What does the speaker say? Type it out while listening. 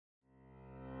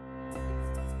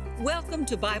Welcome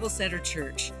to Bible Center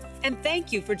Church, and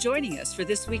thank you for joining us for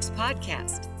this week's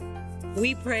podcast.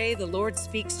 We pray the Lord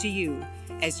speaks to you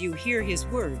as you hear His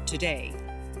word today.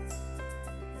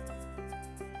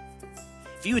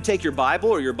 If you would take your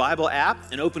Bible or your Bible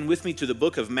app and open with me to the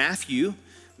book of Matthew,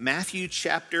 Matthew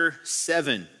chapter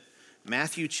 7.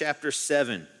 Matthew chapter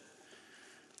 7.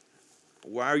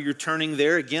 While you're turning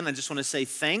there, again, I just want to say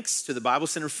thanks to the Bible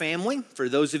Center family. For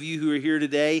those of you who are here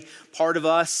today, part of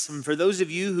us, and for those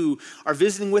of you who are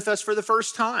visiting with us for the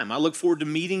first time, I look forward to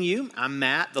meeting you. I'm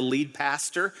Matt, the lead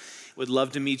pastor. Would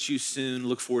love to meet you soon.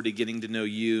 Look forward to getting to know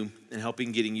you and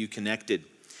helping getting you connected.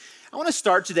 I want to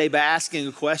start today by asking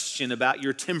a question about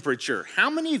your temperature.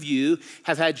 How many of you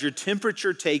have had your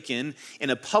temperature taken in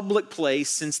a public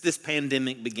place since this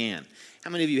pandemic began? How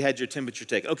many of you had your temperature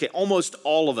taken? Okay, almost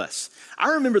all of us. I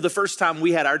remember the first time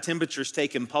we had our temperatures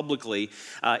taken publicly.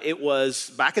 It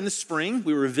was back in the spring.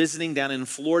 We were visiting down in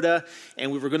Florida,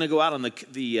 and we were going to go out on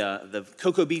the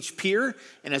Cocoa Beach Pier.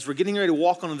 And as we're getting ready to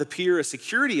walk onto the pier, a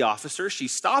security officer, she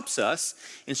stops us,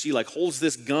 and she holds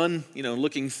this gun,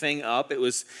 looking thing up.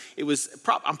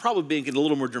 I'm probably being a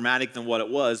little more dramatic than what it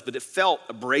was, but it felt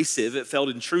abrasive. It felt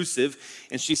intrusive.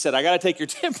 And she said, "I got to take your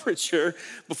temperature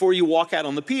before you walk out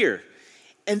on the pier."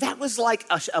 And that was like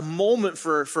a moment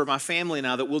for my family and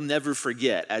I that we'll never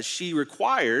forget, as she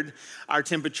required our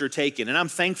temperature taken. And I'm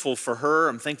thankful for her.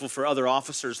 I'm thankful for other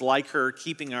officers like her,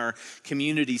 keeping our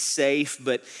community safe.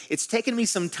 But it's taken me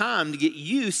some time to get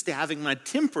used to having my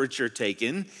temperature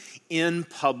taken in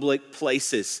public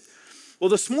places. Well,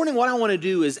 this morning, what I want to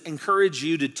do is encourage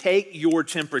you to take your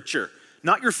temperature.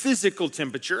 Not your physical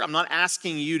temperature. I'm not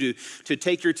asking you to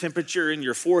take your temperature in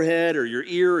your forehead or your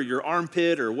ear or your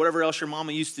armpit or whatever else your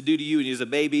mama used to do to you when you was a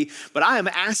baby. But I am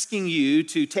asking you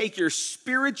to take your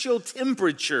spiritual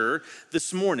temperature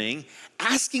this morning,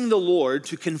 asking the Lord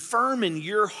to confirm in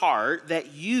your heart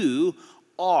that you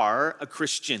are a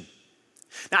Christian.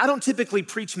 Now, I don't typically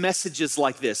preach messages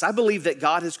like this. I believe that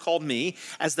God has called me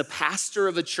as the pastor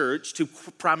of a church to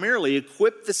primarily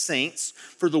equip the saints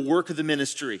for the work of the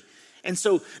ministry. And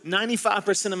so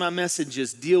 95% of my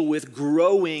messages deal with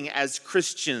growing as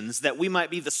Christians, that we might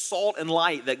be the salt and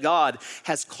light that God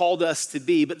has called us to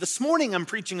be. But this morning I'm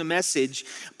preaching a message.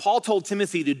 Paul told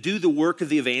Timothy to do the work of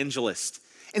the evangelist.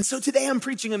 And so today I'm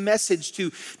preaching a message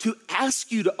to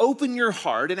ask you to open your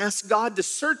heart and ask God to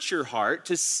search your heart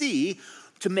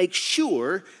to make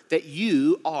sure that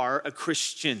you are a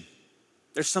Christian.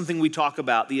 There's something we talk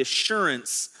about, the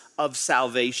assurance of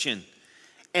salvation.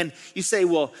 And you say,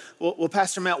 well,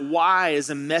 Pastor Matt, why is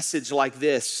a message like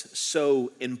this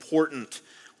so important?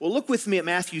 Well, look with me at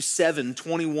Matthew 7,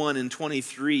 21 and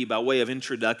 23 by way of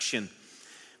introduction.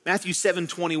 Matthew 7,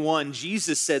 21,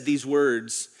 Jesus said these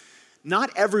words,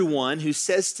 "Not everyone who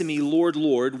says to me, 'Lord,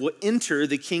 Lord,' will enter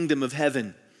the kingdom of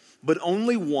heaven, but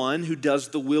only one who does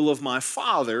the will of my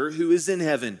Father who is in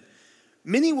heaven.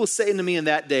 Many will say unto me in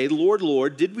that day, 'Lord,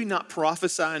 Lord, did we not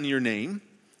prophesy in your name?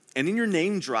 And in your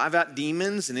name drive out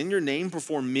demons, and in your name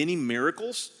perform many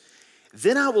miracles?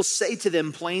 Then I will say to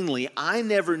them plainly, I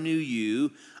never knew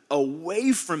you.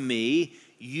 Away from me,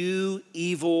 you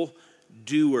evil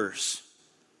doers.'"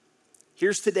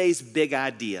 Here's today's big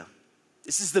idea.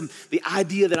 This is the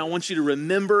idea that I want you to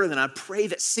remember, and I pray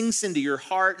that sinks into your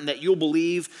heart and that you'll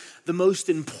believe. The most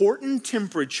important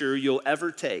temperature you'll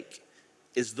ever take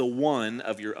is the one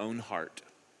of your own heart.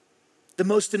 The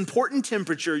most important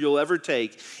temperature you'll ever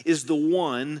take is the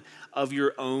one of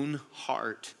your own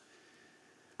heart.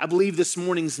 I believe this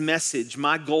morning's message,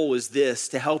 my goal is this: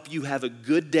 to help you have a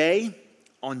good day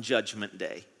on Judgment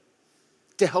Day.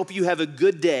 To help you have a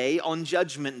good day on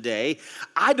Judgment Day.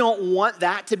 I don't want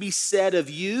that to be said of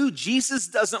you. Jesus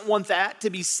doesn't want that to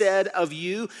be said of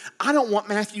you. I don't want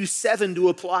Matthew 7 to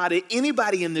apply to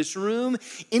anybody in this room,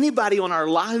 anybody on our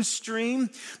live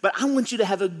stream, but I want you to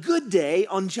have a good day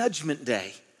on Judgment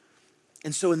Day.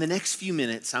 And so in the next few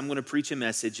minutes, I'm going to preach a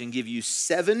message and give you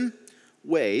 7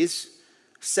 ways,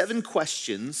 7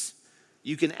 questions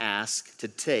you can ask to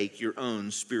take your own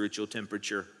spiritual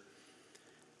temperature.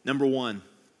 Number 1,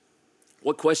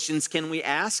 what questions can we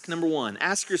ask? Number 1,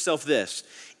 ask yourself this: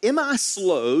 am I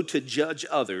slow to judge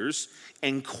others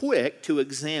and quick to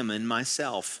examine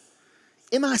myself?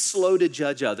 Am I slow to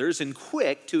judge others and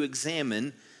quick to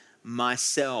examine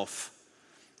myself?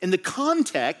 In the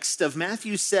context of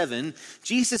Matthew 7,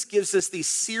 Jesus gives us these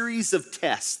series of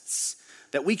tests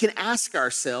that we can ask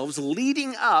ourselves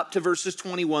leading up to verses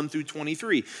 21 through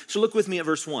 23. So look with me at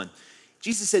verse 1.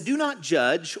 Jesus said, "Do not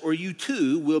judge, or you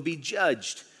too will be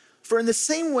judged. For in the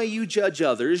same way you judge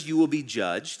others, you will be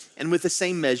judged, and with the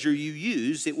same measure you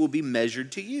use, it will be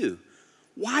measured to you.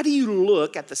 Why do you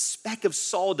look at the speck of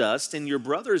sawdust in your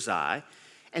brother's eye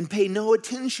and pay no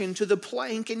attention to the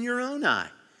plank in your own eye?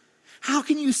 How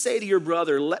can you say to your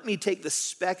brother, let me take the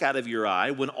speck out of your eye,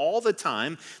 when all the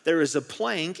time there is a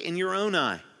plank in your own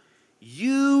eye?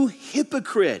 You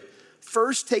hypocrite!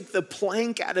 First take the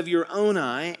plank out of your own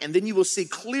eye, and then you will see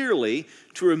clearly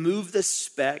to remove the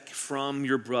speck from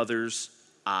your brother's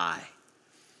eye.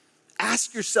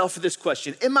 Ask yourself this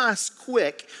question: am I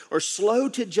quick or slow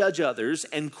to judge others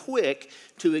and quick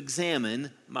to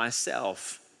examine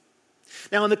myself?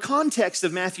 Now, in the context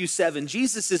of Matthew 7,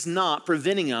 Jesus is not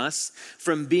preventing us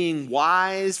from being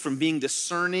wise, from being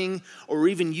discerning, or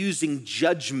even using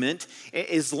judgment,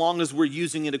 as long as we're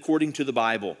using it according to the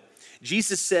Bible.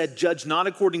 Jesus said, judge not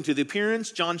according to the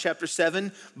appearance, John chapter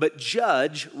 7, but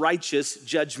judge righteous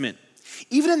judgment.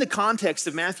 Even in the context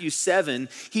of Matthew 7,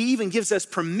 he even gives us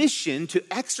permission to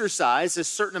exercise a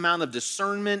certain amount of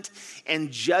discernment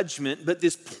and judgment. But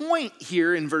this point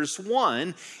here in verse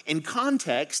 1 in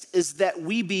context is that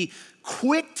we be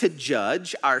quick to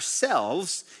judge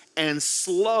ourselves and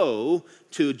slow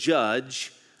to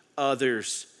judge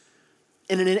others.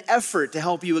 And in an effort to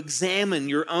help you examine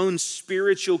your own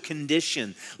spiritual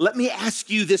condition, let me ask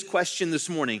you this question this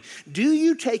morning. Do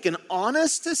you take an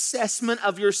honest assessment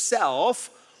of yourself,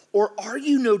 or are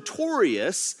you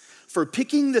notorious for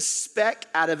picking the speck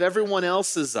out of everyone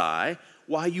else's eye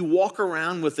while you walk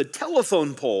around with a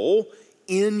telephone pole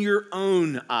in your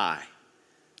own eye?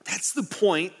 That's the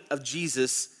point of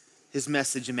Jesus, his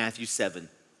message in Matthew 7.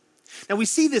 Now, we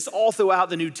see this all throughout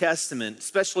the New Testament,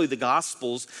 especially the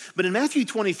Gospels. But in Matthew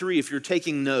 23, if you're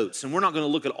taking notes, and we're not going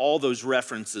to look at all those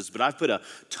references, but I've put a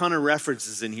ton of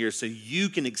references in here so you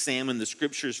can examine the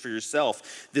scriptures for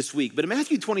yourself this week. But in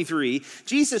Matthew 23,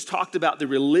 Jesus talked about the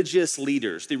religious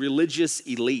leaders, the religious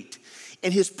elite.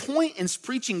 And his point in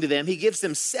preaching to them, he gives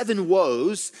them 7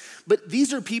 woes, but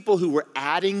these are people who were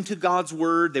adding to God's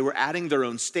word. They were adding their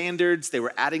own standards. They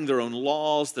were adding their own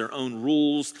laws, their own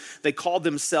rules. They called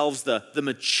themselves the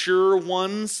mature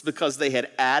ones because they had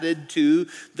added to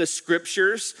the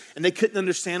scriptures. And they couldn't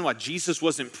understand why Jesus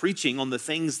wasn't preaching on the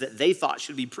things that they thought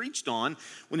should be preached on,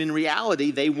 when in reality,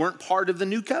 they weren't part of the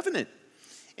new covenant.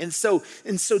 And so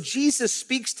Jesus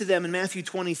speaks to them in Matthew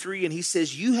 23, and he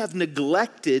says, you have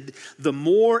neglected the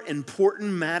more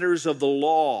important matters of the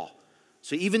law.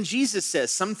 So even Jesus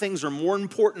says some things are more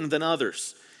important than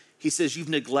others. He says you've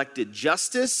neglected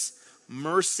justice,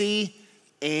 mercy,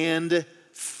 and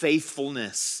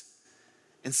faithfulness.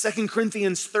 In 2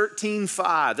 Corinthians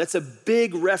 13:5, that's a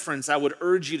big reference I would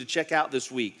urge you to check out this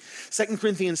week. 2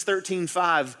 Corinthians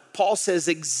 13:5, Paul says,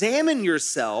 examine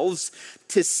yourselves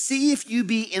to see if you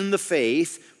be in the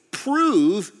faith,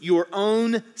 prove your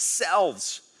own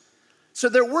selves. So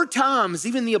there were times,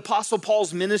 even the Apostle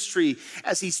Paul's ministry,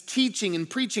 as he's teaching and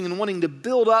preaching and wanting to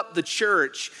build up the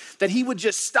church, that he would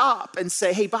just stop and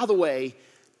say, hey, by the way,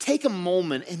 take a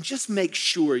moment and just make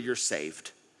sure you're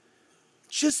saved.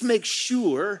 Just make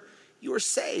sure you're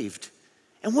saved.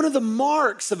 And one of the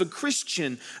marks of a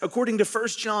Christian, according to 1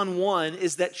 John 1,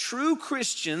 is that true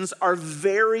Christians are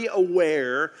very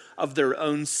aware of their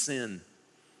own sin.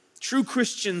 True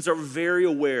Christians are very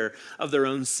aware of their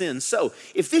own sin. So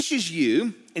if this is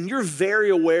you and you're very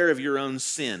aware of your own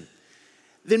sin,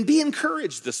 then be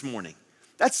encouraged this morning.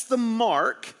 That's the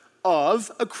mark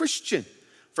of a Christian.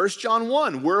 1 John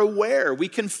 1, we're aware, we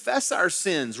confess our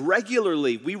sins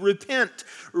regularly, we repent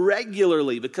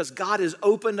regularly because God has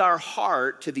opened our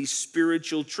heart to these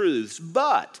spiritual truths.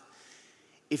 But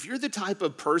if you're the type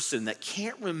of person that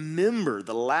can't remember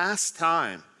the last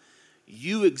time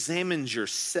you examined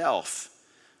yourself,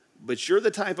 but you're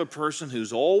the type of person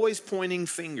who's always pointing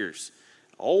fingers,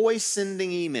 always sending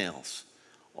emails,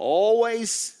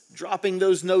 always dropping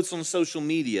those notes on social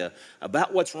media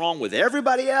about what's wrong with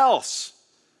everybody else,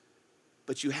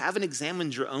 but you haven't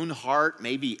examined your own heart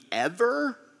maybe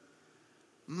ever,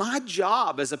 my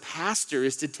job as a pastor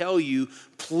is to tell you,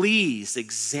 please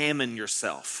examine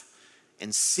yourself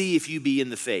and see if you be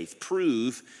in the faith.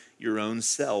 Prove your own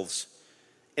selves.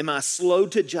 Am I slow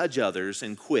to judge others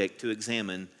and quick to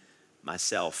examine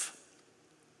myself?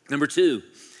 Number 2,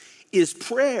 is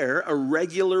prayer a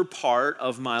regular part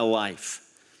of my life?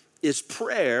 Is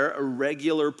prayer a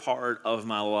regular part of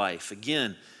my life?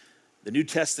 Again, the New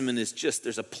Testament is just,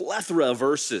 there's a plethora of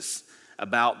verses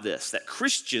about this, that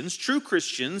Christians, true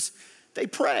Christians, they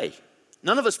pray.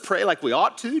 None of us pray like we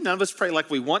ought to. None of us pray like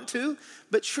we want to.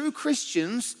 But true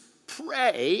Christians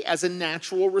pray as a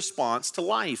natural response to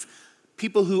life.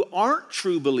 People who aren't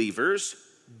true believers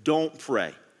don't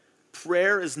pray.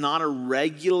 Prayer is not a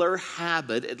regular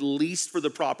habit, at least for the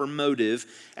proper motive,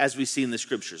 as we see in the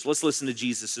scriptures. Let's listen to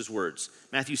Jesus' words.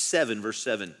 Matthew 7, verse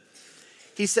 7.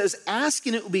 He says, "Ask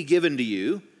and it will be given to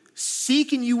you.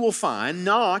 Seek and you will find.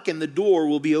 Knock and the door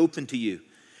will be open to you.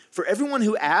 For everyone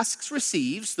who asks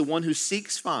receives, the one who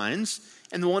seeks finds,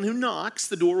 and the one who knocks,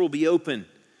 the door will be open.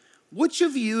 Which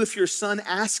of you, if your son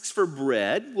asks for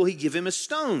bread, will he give him a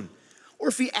stone? Or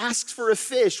if he asks for a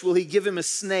fish, will he give him a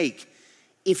snake?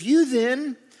 If you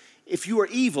then, if you are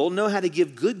evil, know how to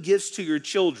give good gifts to your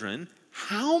children,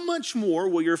 how much more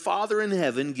will your Father in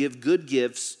heaven give good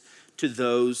gifts to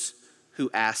those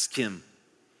who ask him?"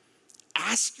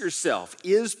 Ask yourself,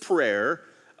 is prayer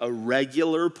a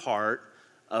regular part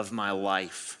of my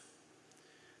life?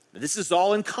 Now, this is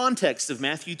all in context of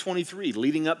Matthew 23,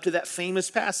 leading up to that famous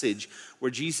passage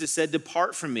where Jesus said,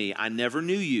 "Depart from me, I never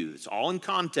knew you." It's all in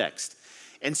context.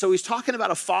 And so he's talking about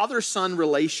a father-son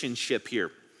relationship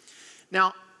here.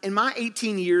 Now, in my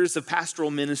 18 years of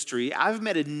pastoral ministry, I've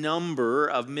met a number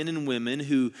of men and women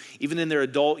who, even in their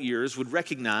adult years, would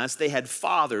recognize they had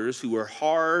fathers who were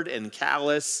hard and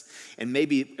callous and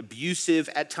maybe abusive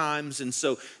at times. And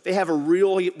so they have a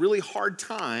really hard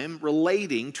time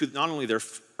relating to not only their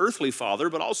earthly father,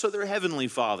 but also their heavenly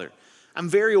Father. I'm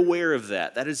very aware of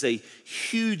that. That is a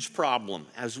huge problem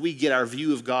as we get our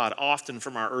view of God often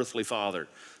from our earthly father.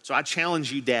 So I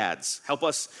challenge you, dads,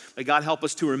 may God help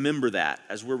us to remember that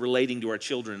as we're relating to our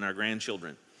children and our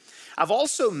grandchildren. I've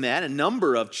also met a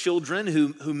number of children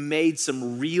who made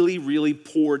some really, really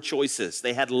poor choices.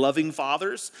 They had loving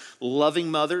fathers, loving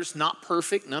mothers, not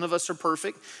perfect. None of us are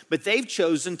perfect, but they've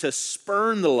chosen to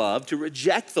spurn the love, to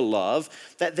reject the love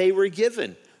that they were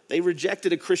given. They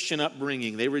rejected a Christian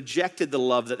upbringing. They rejected the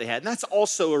love that they had. And that's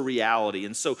also a reality.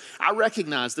 And so I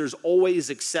recognize there's always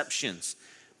exceptions.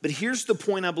 But here's the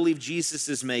point I believe Jesus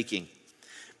is making.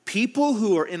 People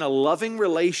who are in a loving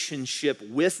relationship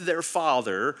with their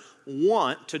father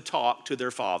want to talk to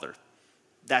their father.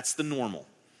 That's the normal.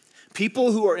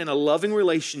 People who are in a loving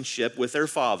relationship with their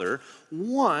father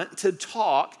want to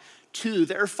talk to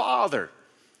their father.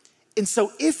 And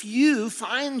so if you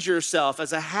find yourself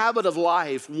as a habit of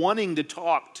life wanting to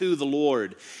talk to the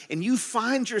Lord, and you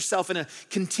find yourself in a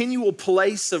continual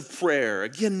place of prayer,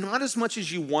 again, not as much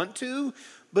as you want to,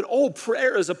 but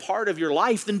prayer is a part of your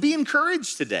life, then be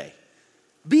encouraged today.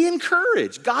 Be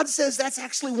encouraged. God says that's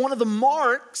actually one of the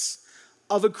marks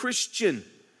of a Christian.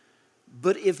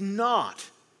 But if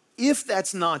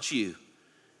that's not you,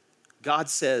 God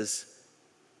says,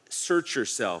 search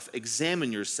yourself,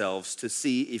 examine yourselves to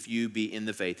see if you be in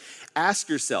the faith. Ask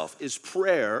yourself, is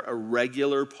prayer a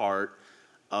regular part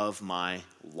of my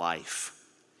life?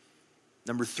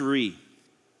 Number 3,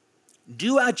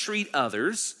 do I treat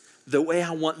others the way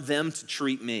I want them to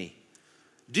treat me?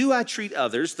 Do I treat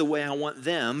others the way I want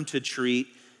them to treat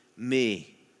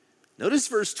me? Notice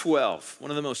verse 12, one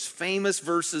of the most famous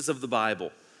verses of the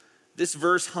Bible. This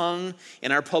verse hung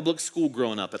in our public school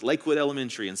growing up at Lakewood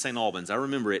Elementary in St. Albans. I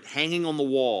remember it hanging on the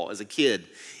wall as a kid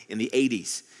in the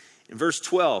 80s. In verse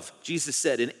 12, Jesus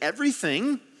said, "In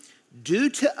everything, do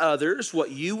to others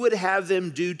what you would have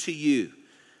them do to you.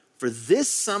 For this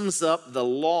sums up the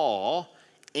law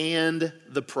and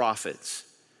the prophets."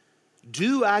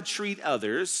 Do I treat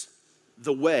others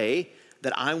the way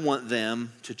that I want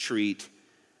them to treat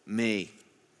me?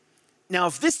 Now,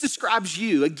 if this describes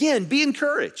you, again, be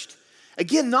encouraged.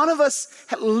 Again, none of us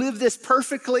live this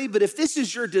perfectly, but if this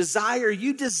is your desire,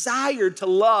 you desire to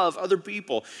love other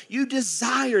people. You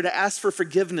desire to ask for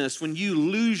forgiveness when you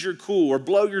lose your cool or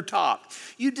blow your top.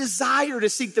 You desire to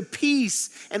seek the peace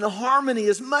and the harmony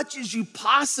as much as you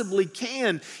possibly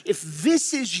can. If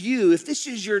this is you, if this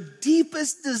is your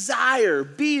deepest desire,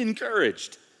 be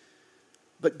encouraged.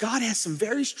 But God has some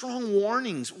very strong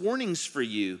warnings for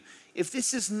you if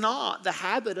this is not the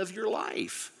habit of your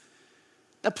life.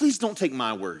 Now, please don't take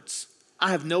my words.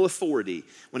 I have no authority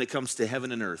when it comes to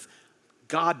heaven and earth.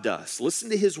 God does.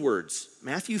 Listen to his words.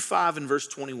 Matthew 5 and verse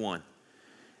 21.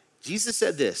 Jesus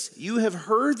said this, "You have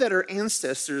heard that our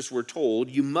ancestors were told,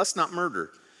 'You must not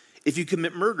murder. If you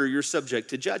commit murder, you're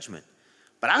subject to judgment.'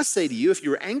 But I say to you, if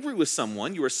you are angry with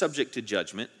someone, you are subject to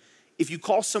judgment. If you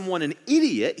call someone an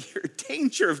idiot, you're in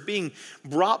danger of being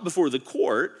brought before the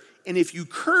court. And if you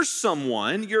curse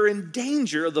someone, you're in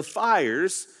danger of the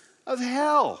fires of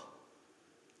hell."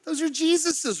 Those are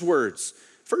Jesus's words.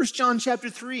 1 John chapter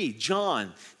 3,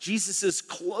 John, Jesus's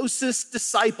closest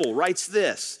disciple, writes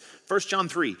this. 1 John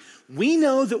 3, "We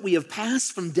know that we have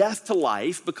passed from death to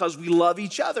life because we love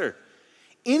each other.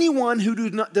 Anyone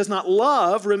who does not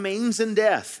love remains in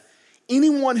death.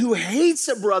 Anyone who hates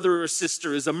a brother or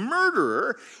sister is a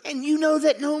murderer, and you know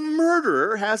that no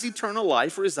murderer has eternal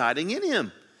life residing in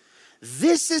him.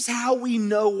 This is how we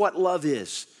know what love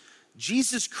is.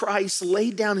 Jesus Christ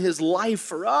laid down his life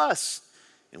for us,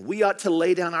 and we ought to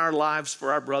lay down our lives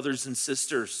for our brothers and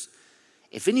sisters.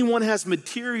 If anyone has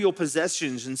material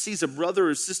possessions and sees a brother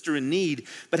or sister in need,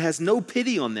 but has no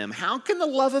pity on them, how can the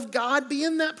love of God be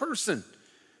in that person?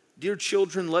 Dear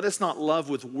children, let us not love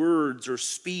with words or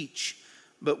speech,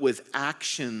 but with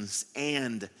actions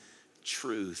and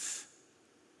truth.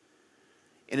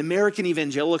 In American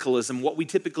evangelicalism, what we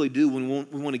typically do when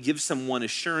we want to give someone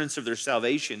assurance of their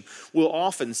salvation, we'll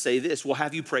often say this: well,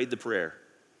 have you prayed the prayer?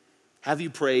 Have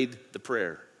you prayed the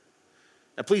prayer?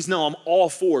 Now, please know I'm all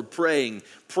for praying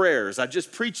prayers. I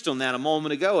just preached on that a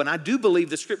moment ago, and I do believe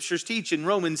the scriptures teach in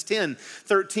Romans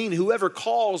 10:13, whoever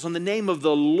calls on the name of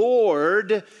the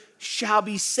Lord shall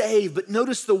be saved. But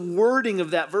notice the wording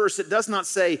of that verse. It does not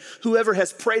say whoever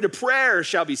has prayed a prayer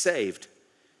shall be saved.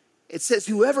 It says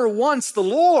whoever wants the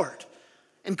Lord.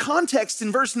 And context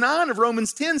in verse 9 of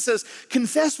Romans 10 says,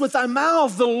 confess with thy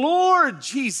mouth the Lord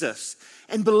Jesus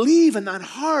and believe in thine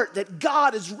heart that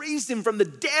God has raised him from the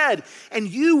dead and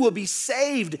you will be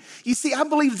saved. You see, I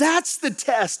believe that's the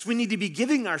test we need to be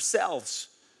giving ourselves.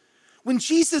 When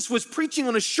Jesus was preaching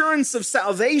on assurance of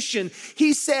salvation,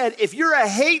 he said, if you're a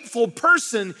hateful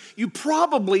person, you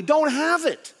probably don't have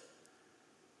it.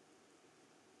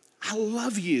 I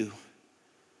love you,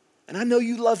 and I know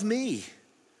you love me.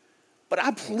 But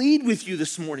I plead with you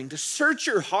this morning to search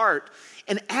your heart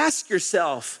and ask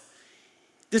yourself,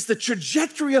 does the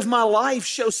trajectory of my life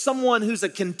show someone who's a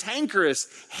cantankerous,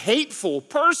 hateful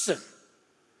person?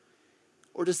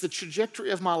 Or does the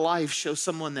trajectory of my life show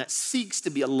someone that seeks to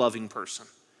be a loving person,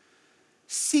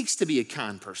 seeks to be a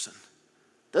kind person,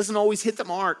 doesn't always hit the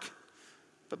mark,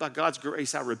 but by God's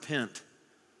grace, I repent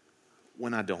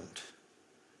when I don't?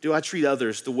 Do I treat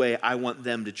others the way I want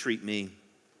them to treat me?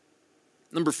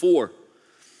 Number 4,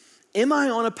 am I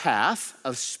on a path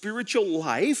of spiritual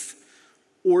life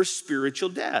or spiritual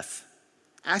death?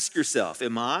 Ask yourself,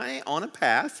 am I on a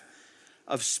path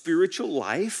of spiritual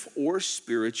life or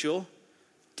spiritual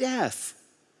death?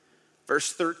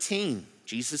 Verse 13,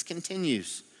 Jesus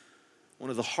continues. One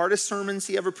of the hardest sermons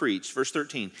he ever preached. Verse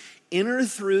 13, enter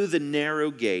through the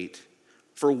narrow gate.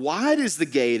 For wide is the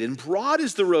gate and broad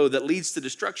is the road that leads to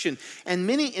destruction, and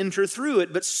many enter through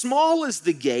it. But small is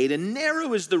the gate and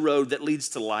narrow is the road that leads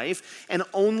to life, and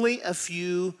only a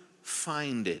few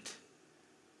find it.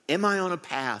 Am I on a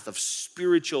path of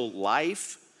spiritual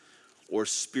life or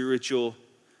spiritual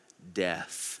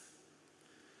death?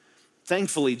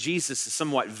 Thankfully, Jesus is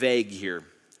somewhat vague here.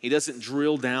 He doesn't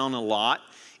drill down a lot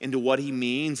into what he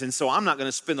means, and so I'm not going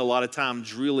to spend a lot of time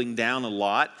drilling down a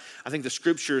lot. I think the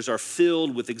scriptures are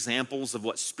filled with examples of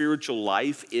what spiritual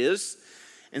life is.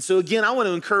 And so again, I want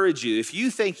to encourage you, if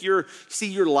you think see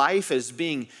your life as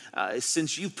being,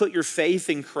 since you've put your faith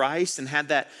in Christ and had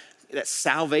that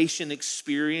salvation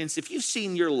experience, if you've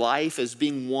seen your life as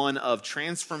being one of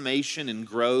transformation and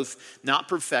growth, not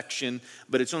perfection,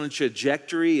 but it's on a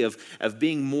trajectory of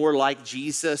being more like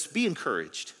Jesus, be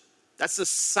encouraged. That's a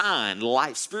sign.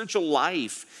 Spiritual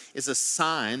life is a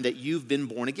sign that you've been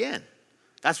born again.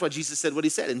 That's why Jesus said what he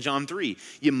said in John 3.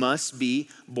 You must be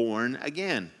born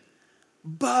again.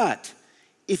 But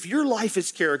if your life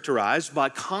is characterized by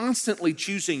constantly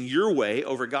choosing your way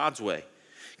over God's way,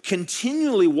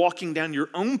 continually walking down your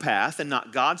own path and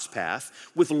not God's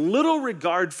path, with little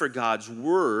regard for God's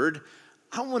word,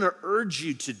 I want to urge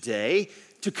you today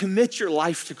to commit your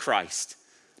life to Christ,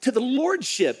 to the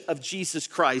lordship of Jesus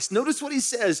Christ. Notice what he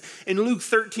says in Luke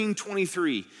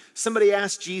 13:23. Somebody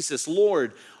asked Jesus,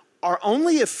 Lord, are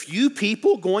only a few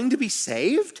people going to be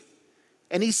saved?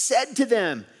 And he said to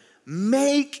them,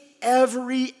 make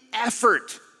every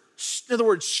effort. In other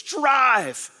words,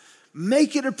 strive.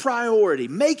 Make it a priority.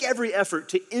 Make every effort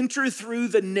to enter through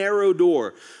the narrow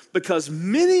door, because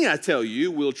many, I tell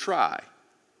you, will try.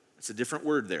 It's a different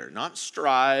word there. Not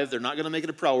strive. They're not going to make it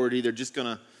a priority. They're just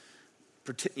going to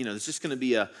pretend, it's just going to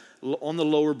be on the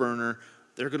lower burner.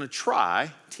 They're going to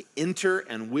try to enter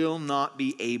and will not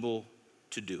be able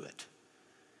to do it.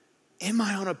 Am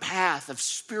I on a path of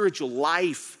spiritual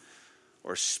life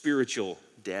or spiritual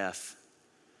death?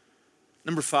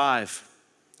 Number 5.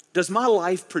 Does my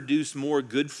life produce more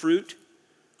good fruit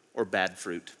or bad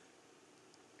fruit?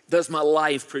 Does my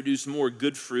life produce more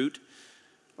good fruit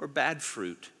or bad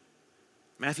fruit?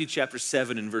 Matthew chapter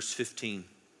 7 and verse 15.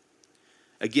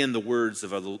 Again, the words of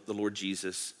the Lord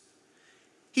Jesus.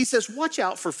 He says, watch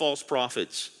out for false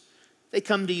prophets. They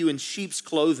come to you in sheep's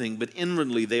clothing, but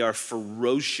inwardly they are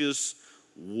ferocious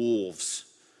wolves.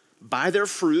 By their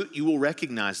fruit you will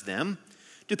recognize them.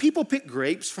 Do people pick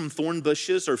grapes from thorn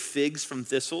bushes or figs from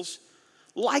thistles?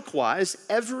 Likewise,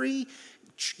 every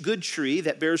good tree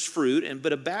that bears fruit,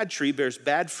 but a bad tree bears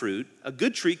bad fruit. A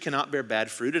good tree cannot bear bad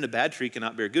fruit, and a bad tree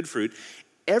cannot bear good fruit.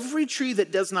 Every tree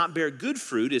that does not bear good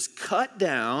fruit is cut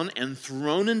down and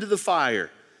thrown into the fire.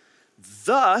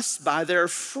 Thus, by their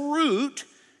fruit,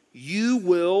 you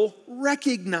will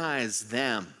recognize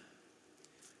them.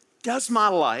 Does my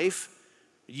life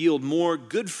yield more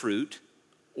good fruit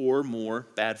or more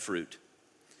bad fruit?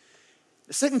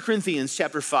 2 Corinthians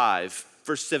chapter 5,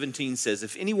 verse 17 says,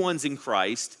 if anyone's in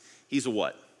Christ, he's a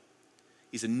what?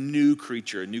 He's a new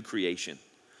creature, a new creation.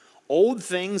 Old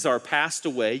things are passed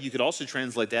away. You could also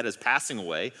translate that as passing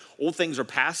away. Old things are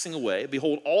passing away.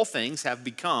 Behold, all things have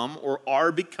become or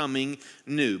are becoming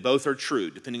new. Both are true,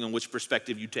 depending on which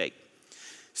perspective you take.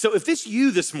 So if this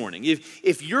you this morning,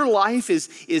 if your life is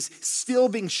still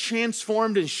being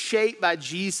transformed and shaped by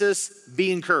Jesus,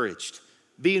 be encouraged.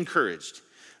 Be encouraged.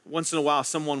 Once in a while,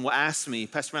 someone will ask me,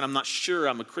 Pastor Matt, I'm not sure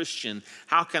I'm a Christian.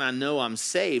 How can I know I'm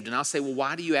saved? And I'll say, well,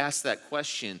 why do you ask that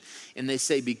question? And they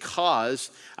say,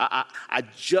 because I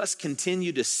just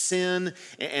continue to sin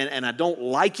and I don't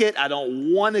like it. I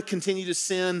don't want to continue to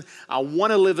sin. I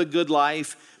want to live a good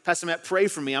life. Pastor Matt, pray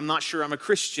for me. I'm not sure I'm a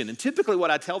Christian. And typically what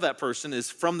I tell that person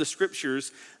is from the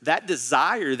scriptures, that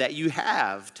desire that you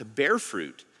have to bear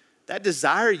fruit, that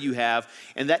desire you have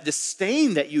and that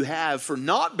disdain that you have for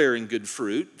not bearing good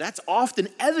fruit, that's often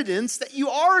evidence that you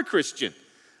are a Christian.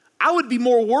 I would be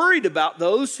more worried about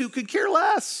those who could care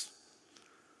less.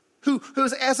 Who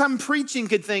as I'm preaching,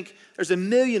 could think, there's a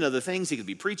million other things he could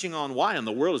be preaching on. Why in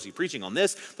the world is he preaching on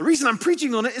this? The reason I'm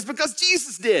preaching on it is because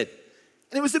Jesus did.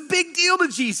 And it was a big deal to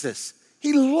Jesus.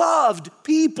 He loved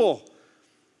people.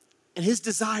 And his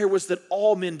desire was that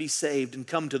all men be saved and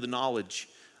come to the knowledge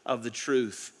of the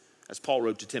truth, as Paul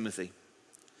wrote to Timothy.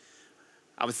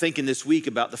 I was thinking this week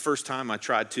about the first time I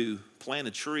tried to plant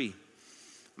a tree.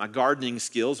 My gardening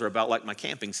skills are about like my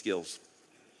camping skills.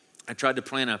 I tried to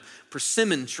plant a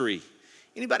persimmon tree.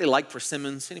 Anybody like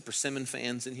persimmons? Any persimmon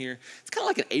fans in here? It's kind of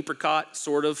like an apricot,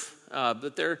 sort of,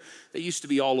 but they used to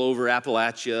be all over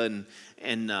Appalachia,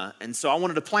 and so I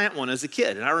wanted to plant one as a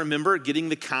kid. And I remember getting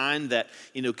the kind that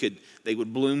they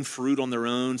would bloom fruit on their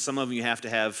own. Some of them you have to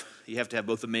have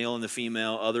both the male and the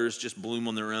female. Others just bloom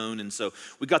on their own. And so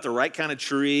we got the right kind of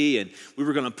tree, and we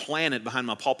were going to plant it behind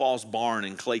my pawpaw's barn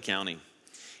in Clay County.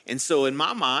 And so in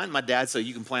my mind, my dad said,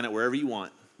 you can plant it wherever you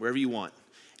want.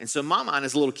 And so in my mind,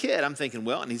 as a little kid, I'm thinking,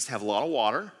 well, it needs to have a lot of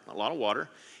water,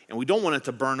 and we don't want it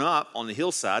to burn up on the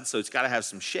hillside, so it's got to have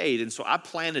some shade. And so I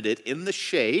planted it in the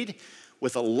shade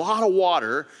with a lot of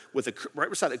water, right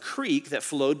beside a creek that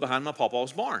flowed behind my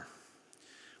pawpaw's barn.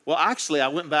 Well, actually, I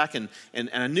went back and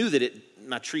I knew that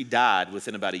my tree died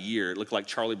within about a year. It looked like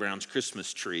Charlie Brown's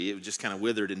Christmas tree. It was just kind of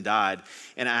withered and died.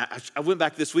 And I went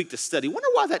back this week to study. Wonder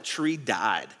why that tree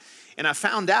died. And I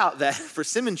found out that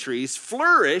persimmon trees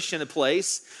flourish in a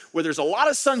place where there's a lot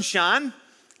of sunshine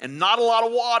and not a lot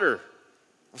of water.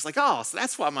 I was like, oh, so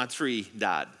that's why my tree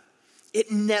died.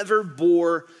 It never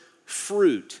bore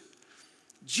fruit.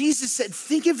 Jesus said,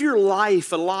 think of your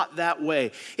life a lot that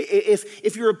way.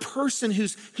 If you're a person who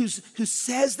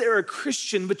says they're a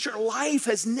Christian, but your life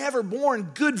has never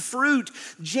borne good fruit,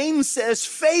 James says,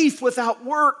 faith without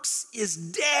works is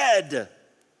dead.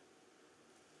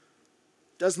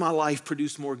 Does my life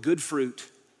produce more good fruit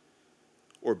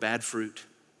or bad fruit?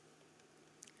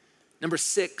 Number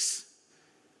 6,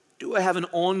 do I have an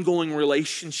ongoing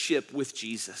relationship with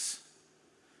Jesus?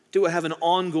 Do I have an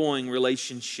ongoing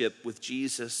relationship with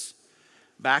Jesus?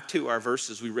 Back to our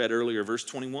verses we read earlier, verse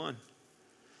 21.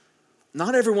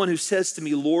 Not everyone who says to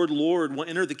me, Lord, Lord, will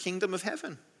enter the kingdom of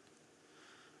heaven,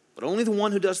 but only the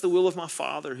one who does the will of my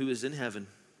Father who is in heaven.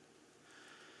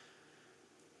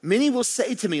 Many will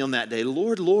say to me on that day,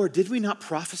 Lord, Lord, did we not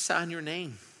prophesy in your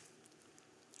name?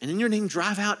 And in your name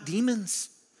drive out demons?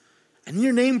 And in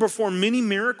your name perform many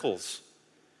miracles?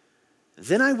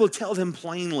 Then I will tell them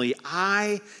plainly,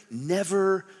 I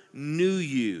never knew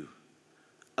you.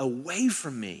 Away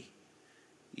from me,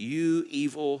 you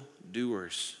evil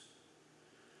doers.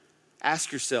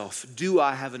 Ask yourself, do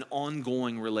I have an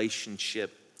ongoing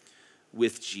relationship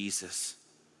with Jesus?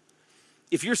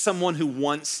 If you're someone who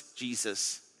wants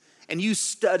Jesus, and you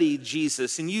study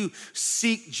Jesus, and you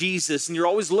seek Jesus, and you're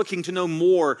always looking to know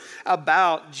more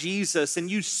about Jesus,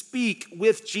 and you speak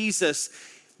with Jesus,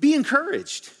 be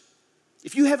encouraged.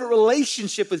 If you have a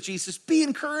relationship with Jesus, be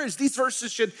encouraged. These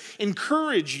verses should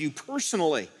encourage you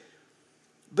personally.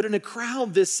 But in a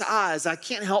crowd this size, I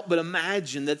can't help but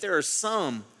imagine that there are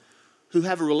some who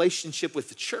have a relationship with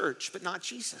the church, but not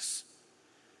Jesus.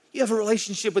 You have a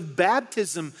relationship with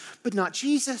baptism, but not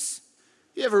Jesus.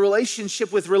 You have a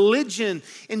relationship with religion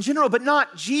in general, but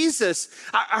not Jesus.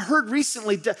 I heard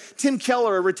recently Tim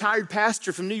Keller, a retired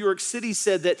pastor from New York City,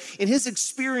 said that in his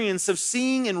experience of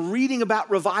seeing and reading about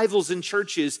revivals in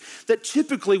churches, that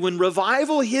typically when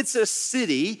revival hits a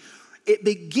city, it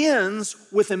begins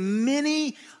with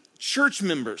many church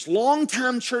members,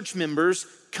 longtime church members,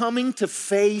 coming to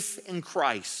faith in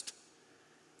Christ.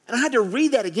 And I had to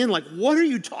read that again, like, what are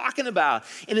you talking about?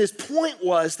 And his point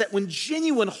was that when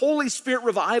genuine Holy Spirit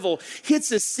revival hits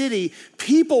a city,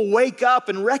 people wake up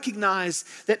and recognize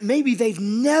that maybe they've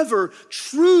never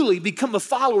truly become a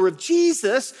follower of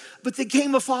Jesus, but they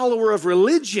became a follower of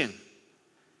religion.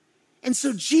 And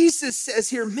so Jesus says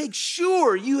here, make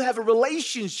sure you have a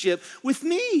relationship with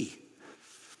me.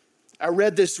 I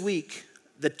read this week,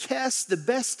 the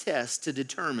best test to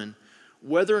determine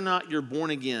whether or not you're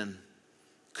born again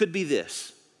could be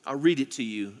this. I'll read it to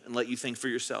you and let you think for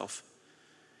yourself.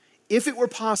 If it were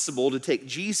possible to take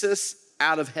Jesus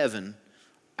out of heaven,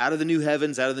 out of the new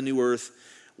heavens, out of the new earth,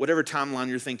 whatever timeline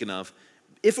you're thinking of,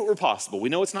 if it were possible, we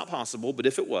know it's not possible, but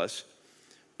if it was,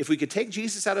 if we could take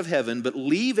Jesus out of heaven but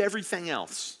leave everything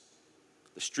else,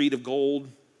 the street of gold,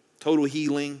 total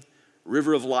healing,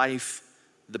 river of life,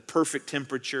 the perfect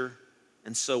temperature,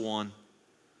 and so on,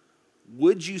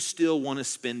 would you still want to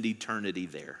spend eternity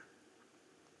there?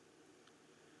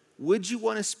 Would you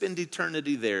want to spend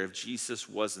eternity there if Jesus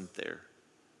wasn't there?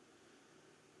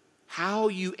 How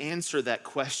you answer that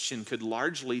question could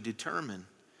largely determine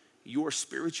your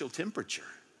spiritual temperature.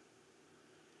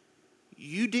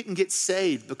 You didn't get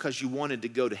saved because you wanted to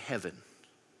go to heaven.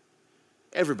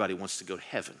 Everybody wants to go to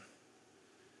heaven.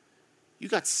 You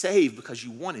got saved because you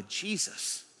wanted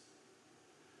Jesus.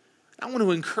 I want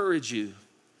to encourage you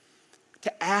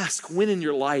to ask, when in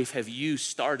your life have you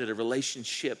started a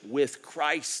relationship with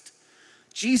Christ?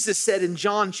 Jesus said in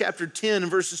John chapter 10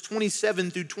 verses 27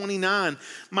 through 29,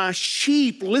 my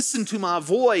sheep listen to my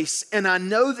voice and I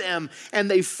know them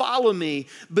and they follow me,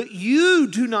 but you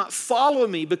do not follow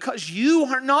me because you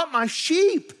are not my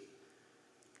sheep.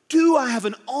 Do I have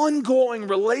an ongoing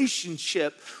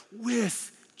relationship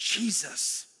with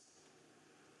Jesus?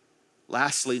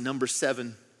 Lastly, number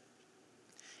 7,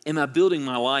 am I building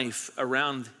my life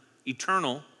around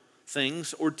eternal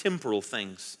things or temporal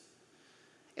things?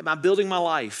 Am I building my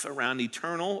life around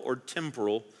eternal or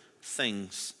temporal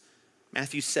things?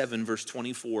 Matthew 7, verse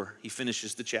 24, he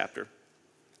finishes the chapter.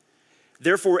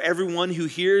 Therefore, everyone who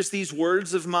hears these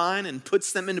words of mine and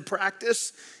puts them into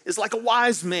practice is like a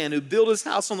wise man who built his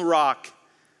house on the rock.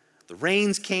 The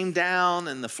rains came down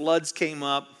and the floods came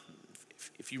up.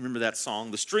 If you remember that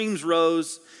song, the streams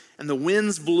rose and the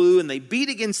winds blew and they beat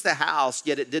against the house,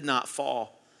 yet it did not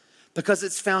fall, because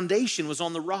its foundation was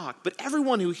on the rock. But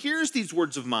everyone who hears these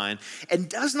words of mine and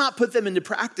does not put them into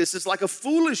practice is like a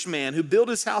foolish man who built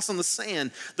his house on the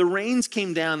sand. The rains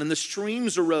came down and the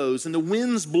streams arose and the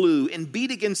winds blew and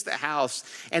beat against the house,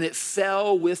 and it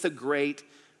fell with a great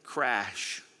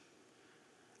crash.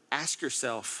 Ask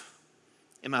yourself,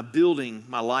 am I building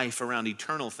my life around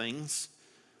eternal things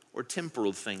or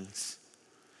temporal things?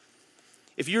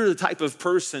 If you're the type of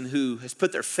person who has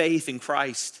put their faith in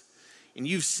Christ and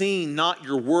you've seen not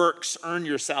your works earn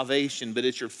your salvation, but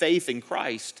it's your faith in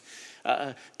Christ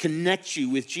connect you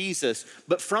with Jesus.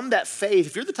 But from that faith,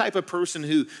 if you're the type of person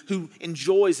who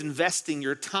enjoys investing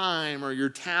your time or your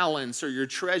talents or your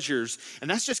treasures, and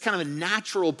that's just kind of a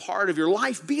natural part of your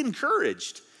life, be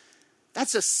encouraged.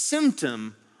 That's a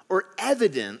symptom or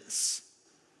evidence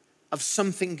of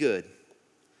something good.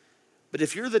 But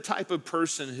if you're the type of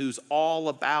person who's all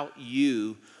about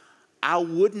you, I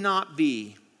would not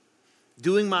be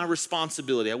doing my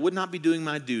responsibility. I would not be doing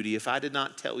my duty if I did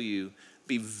not tell you,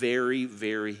 be very,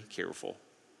 very careful.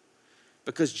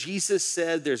 Because Jesus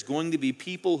said there's going to be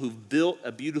people who've built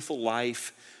a beautiful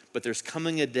life, but there's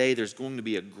coming a day there's going to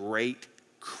be a great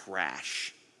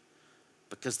crash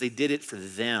because they did it for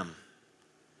them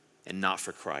and not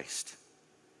for Christ.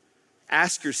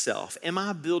 Ask yourself, am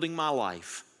I building my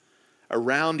life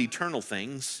around eternal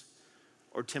things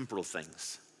or temporal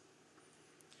things?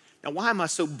 Now, why am I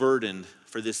so burdened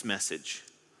for this message?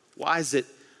 Why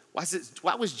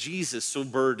was Jesus so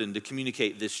burdened to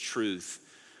communicate this truth?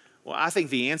 Well, I think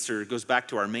the answer goes back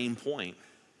to our main point.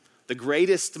 The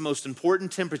greatest, most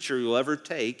important temperature you'll ever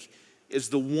take is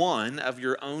the one of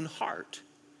your own heart.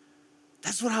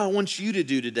 That's what I want you to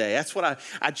do today. That's what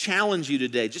I challenge you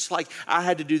today. Just like I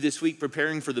had to do this week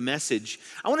preparing for the message.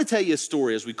 I want to tell you a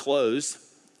story as we close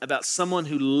about someone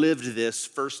who lived this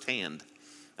firsthand.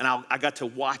 And I got to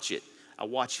watch it. I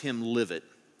watched him live it.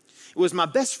 It was my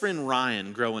best friend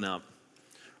Ryan growing up.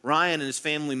 Ryan and his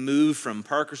family moved from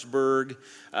Parkersburg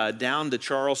down to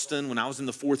Charleston when I was in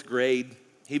the 4th grade.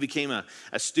 He became a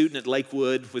student at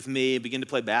Lakewood with me, began to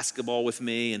play basketball with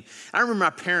me. And I remember my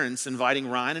parents inviting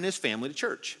Ryan and his family to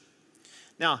church.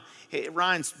 Now,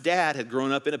 Ryan's dad had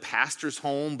grown up in a pastor's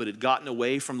home, but had gotten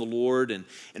away from the Lord and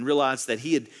realized that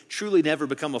he had truly never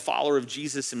become a follower of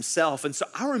Jesus himself. And so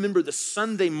I remember the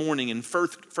Sunday morning in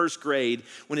first grade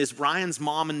when Ryan's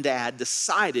mom and dad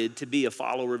decided to be a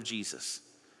follower of Jesus.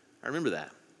 I remember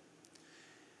that.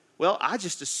 Well, I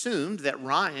just assumed that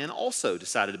Ryan also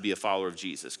decided to be a follower of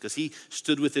Jesus because he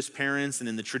stood with his parents, and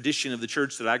in the tradition of the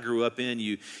church that I grew up in,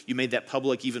 you made that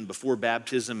public even before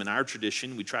baptism. In our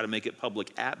tradition, we try to make it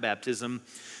public at baptism.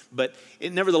 But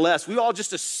nevertheless, we all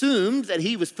just assumed that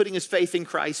he was putting his faith in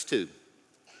Christ too.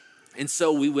 And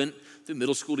so we went through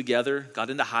middle school together, got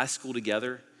into high school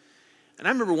together. And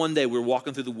I remember one day we were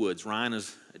walking through the woods. Ryan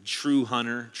is a true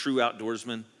hunter, true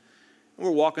outdoorsman. We're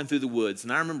walking through the woods,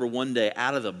 and I remember one day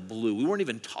out of the blue, we weren't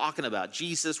even talking about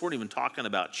Jesus, weren't even talking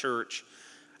about church.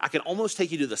 I can almost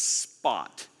take you to the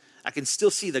spot. I can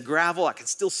still see the gravel, I can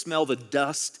still smell the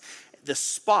dust. The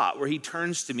spot where he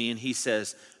turns to me and he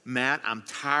says, "Matt, I'm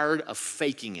tired of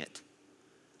faking it.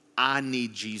 I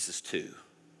need Jesus too."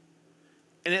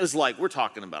 And it was like, we're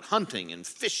talking about hunting and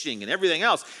fishing and everything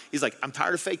else. He's like, "I'm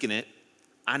tired of faking it.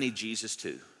 I need Jesus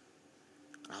too."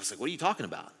 And I was like, "What are you talking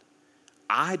about?"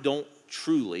 I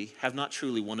have not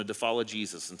truly wanted to follow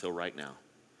Jesus until right now,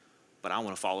 but I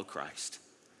want to follow Christ.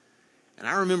 And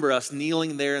I remember us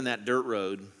kneeling there in that dirt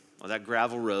road, or that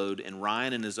gravel road, and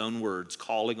Ryan, in his own words,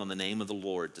 calling on the name of the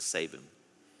Lord to save him.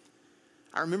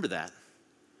 I remember that.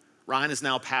 Ryan is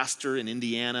now a pastor in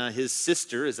Indiana. His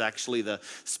sister is actually the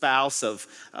spouse of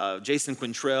Jason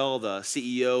Quintrell, the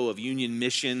CEO of Union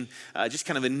Mission. Just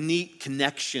kind of a neat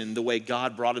connection, the way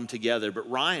God brought them together. But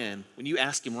Ryan, when you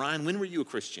ask him, "Ryan, when were you a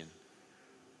Christian?"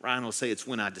 Ryan will say, "It's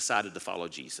when I decided to follow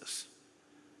Jesus."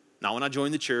 Not when I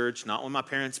joined the church, not when my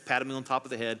parents patted me on top of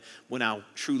the head, when I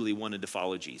truly wanted to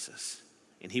follow Jesus.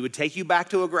 And he would take you back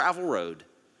to a gravel road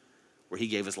where he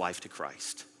gave his life to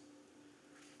Christ.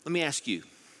 Let me ask you,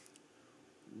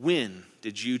 when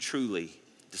did you truly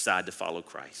decide to follow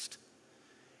Christ?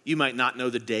 You might not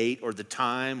know the date or the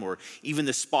time or even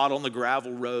the spot on the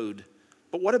gravel road,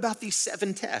 but what about these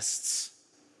 7 tests?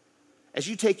 As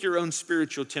you take your own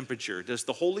spiritual temperature, does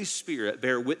the Holy Spirit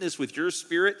bear witness with your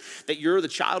spirit that you're the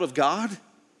child of God?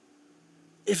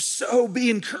 If so, be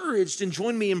encouraged and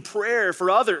join me in prayer for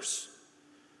others.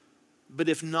 But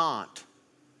if not,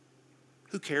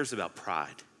 who cares about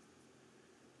pride?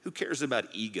 Who cares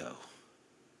about ego?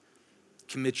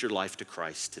 Commit your life to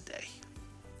Christ today.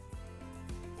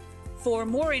 For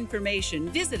more information,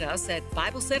 visit us at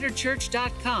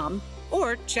BibleCenteredChurch.com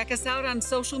or check us out on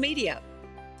social media.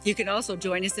 You can also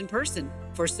join us in person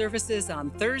for services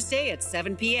on Thursday at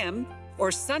 7 p.m.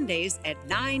 or Sundays at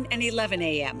 9 and 11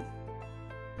 a.m.